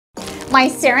My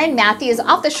Sarin Mathews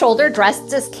off the shoulder dress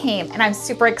just came and I'm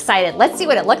super excited. Let's see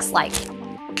what it looks like.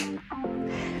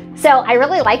 So I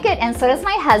really like it, and so does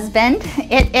my husband.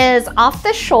 It is off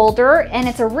the shoulder and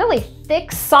it's a really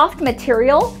thick, soft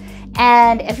material,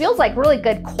 and it feels like really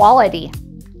good quality.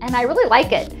 And I really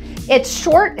like it. It's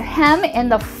short hem in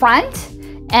the front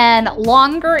and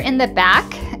longer in the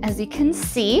back, as you can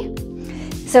see.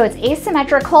 So it's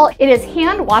asymmetrical. It is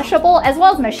hand washable as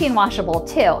well as machine washable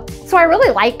too. So I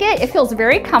really like it. It feels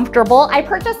very comfortable. I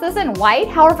purchased this in white.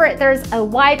 However, there's a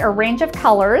wide range of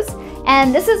colors.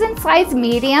 And this is in size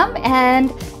medium,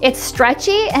 and it's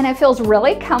stretchy and it feels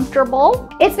really comfortable.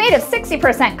 It's made of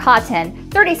 60% cotton,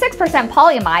 36%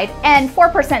 polyamide, and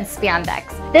 4%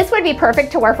 spandex. This would be perfect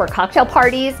to wear for cocktail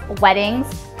parties, weddings,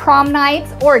 prom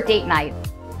nights, or date night.